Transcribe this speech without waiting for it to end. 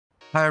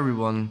Hi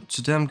everyone,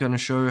 today I'm gonna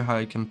show you how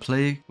you can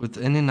play with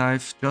any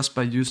knife just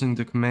by using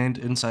the command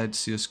inside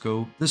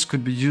CSGO. This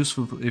could be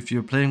useful if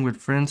you're playing with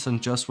friends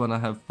and just wanna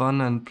have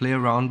fun and play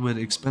around with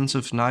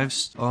expensive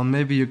knives, or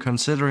maybe you're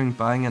considering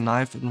buying a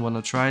knife and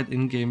wanna try it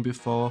in-game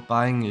before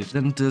buying it.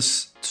 Then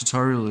this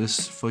tutorial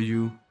is for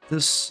you.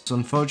 This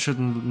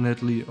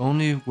unfortunately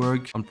only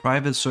work on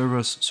private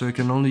servers, so you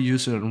can only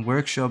use it on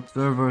workshop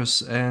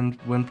servers and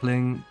when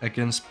playing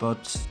against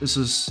bots. This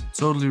is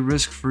totally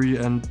risk-free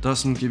and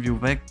doesn't give you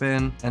VAC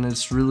ban, and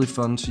it's really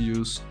fun to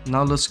use.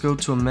 Now let's go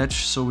to a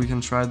match so we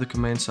can try the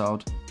commands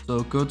out.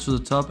 So go to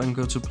the top and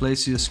go to play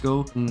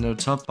CSGO. In the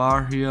top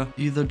bar here,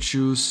 either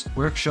choose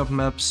workshop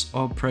maps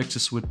or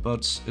practice with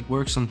bots. It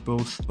works on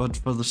both, but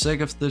for the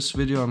sake of this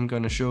video I'm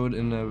gonna show it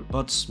in a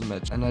bots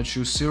match. And I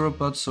choose 0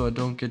 bots so I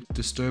don't get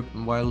disturbed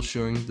while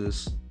showing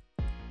this.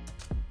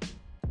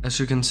 As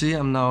you can see,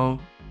 I'm now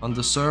on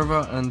the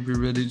server and we're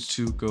ready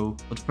to go.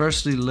 But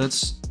firstly,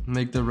 let's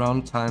make the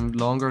round time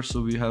longer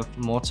so we have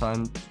more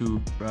time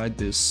to try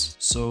this.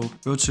 So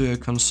go to your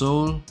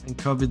console and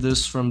copy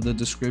this from the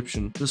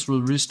description. This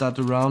will restart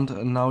the round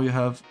and now you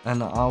have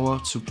an hour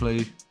to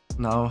play.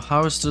 Now,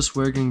 how is this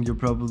working, you're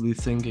probably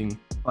thinking.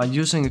 By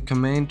using a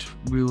command,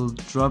 we will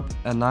drop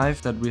a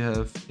knife that we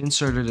have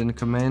inserted in a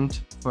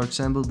command, for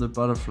example the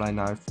butterfly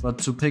knife. But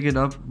to pick it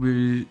up,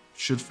 we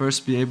should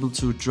first be able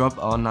to drop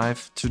our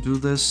knife. To do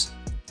this,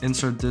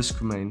 insert this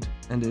command,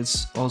 and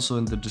it's also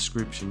in the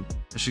description.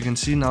 As you can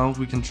see now,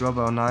 we can drop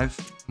our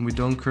knife, and we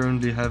don't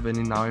currently have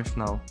any knife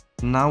now.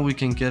 Now we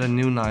can get a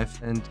new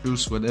knife and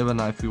choose whatever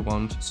knife we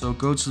want. So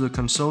go to the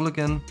console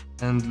again,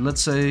 and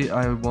let's say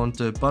I want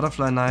the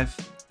butterfly knife.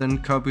 Then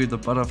copy the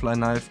butterfly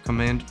knife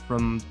command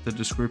from the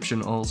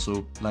description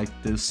also, like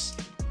this.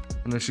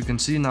 And as you can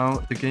see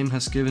now, the game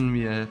has given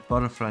me a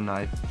butterfly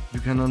knife.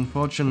 You can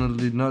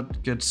unfortunately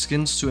not get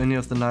skins to any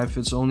of the knife,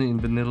 it's only in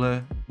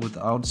vanilla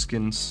without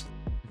skins.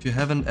 If you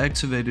haven't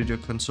activated your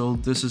console,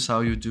 this is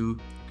how you do.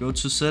 Go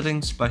to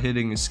settings by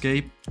hitting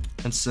escape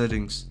and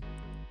settings.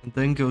 And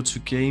then go to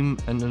game,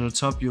 and in the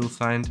top you'll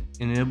find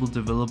enable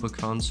developer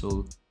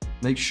console.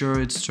 Make sure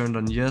it's turned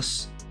on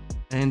yes.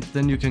 And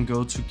then you can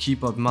go to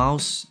keyboard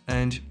mouse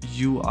and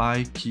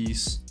UI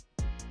keys.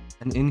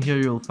 And in here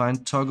you'll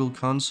find toggle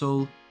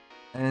console,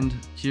 and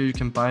here you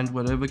can bind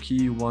whatever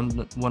key you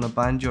wanna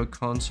bind your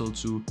console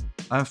to.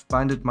 I've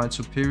binded mine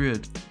to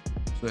period,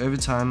 so every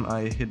time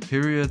I hit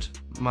period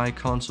my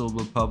console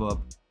will pop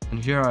up,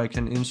 and here I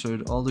can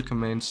insert all the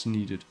commands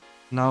needed.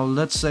 Now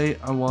let's say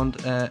I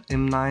want a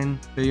M9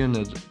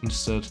 Bayonet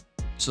instead.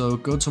 So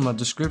go to my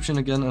description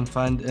again and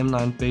find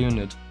M9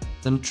 Bayonet.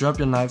 Then drop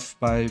your knife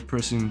by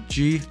pressing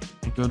G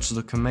and go to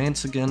the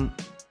commands again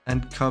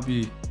and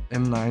copy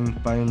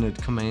M9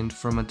 Bayonet command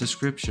from a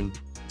description.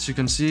 As you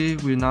can see,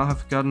 we now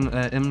have gotten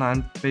a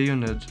M9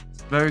 Bayonet.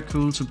 It's very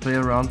cool to play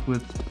around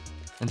with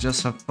and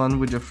just have fun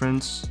with your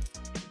friends.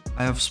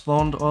 I have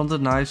spawned all the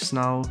knives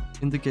now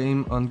in the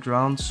game on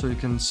ground, so you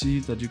can see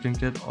that you can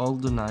get all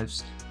the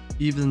knives.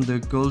 Even the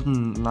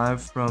golden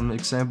knife from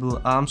example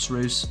arms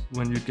race,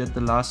 when you get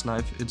the last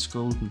knife it's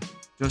golden.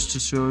 Just to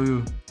show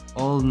you,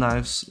 all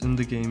knives in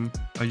the game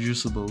are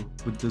usable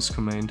with this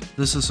command.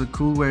 This is a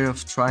cool way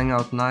of trying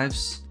out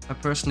knives. I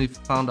personally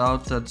found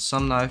out that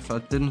some knife I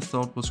didn't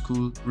thought was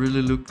cool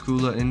really looked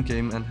cooler in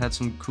game and had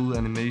some cool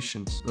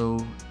animations.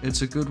 So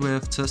it's a good way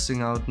of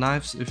testing out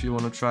knives if you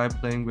want to try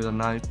playing with a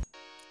knife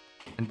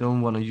and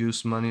don't want to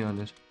use money on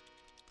it.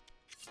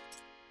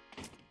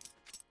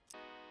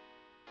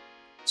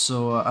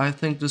 So I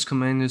think this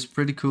command is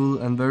pretty cool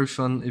and very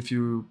fun if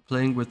you're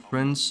playing with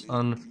friends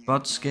on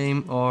bots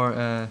game or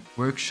a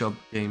workshop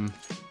game.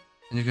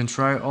 And you can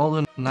try all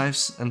the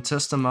knives and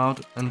test them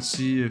out and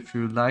see if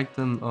you like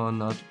them or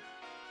not.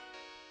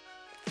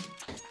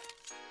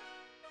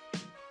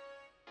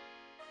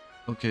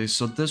 Okay,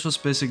 so this was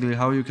basically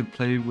how you could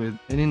play with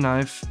any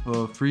knife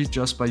for free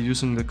just by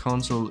using the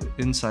console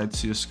inside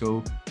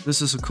CSGO.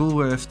 This is a cool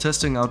way of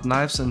testing out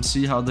knives and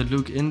see how they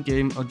look in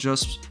game, or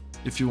just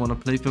if you want to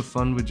play for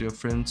fun with your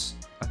friends.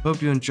 I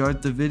hope you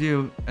enjoyed the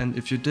video, and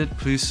if you did,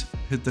 please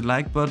hit the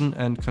like button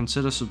and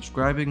consider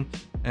subscribing.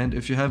 And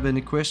if you have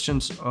any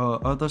questions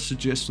or other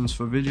suggestions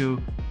for video,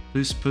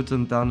 please put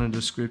them down in the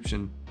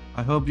description.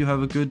 I hope you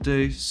have a good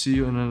day. See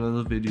you in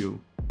another video.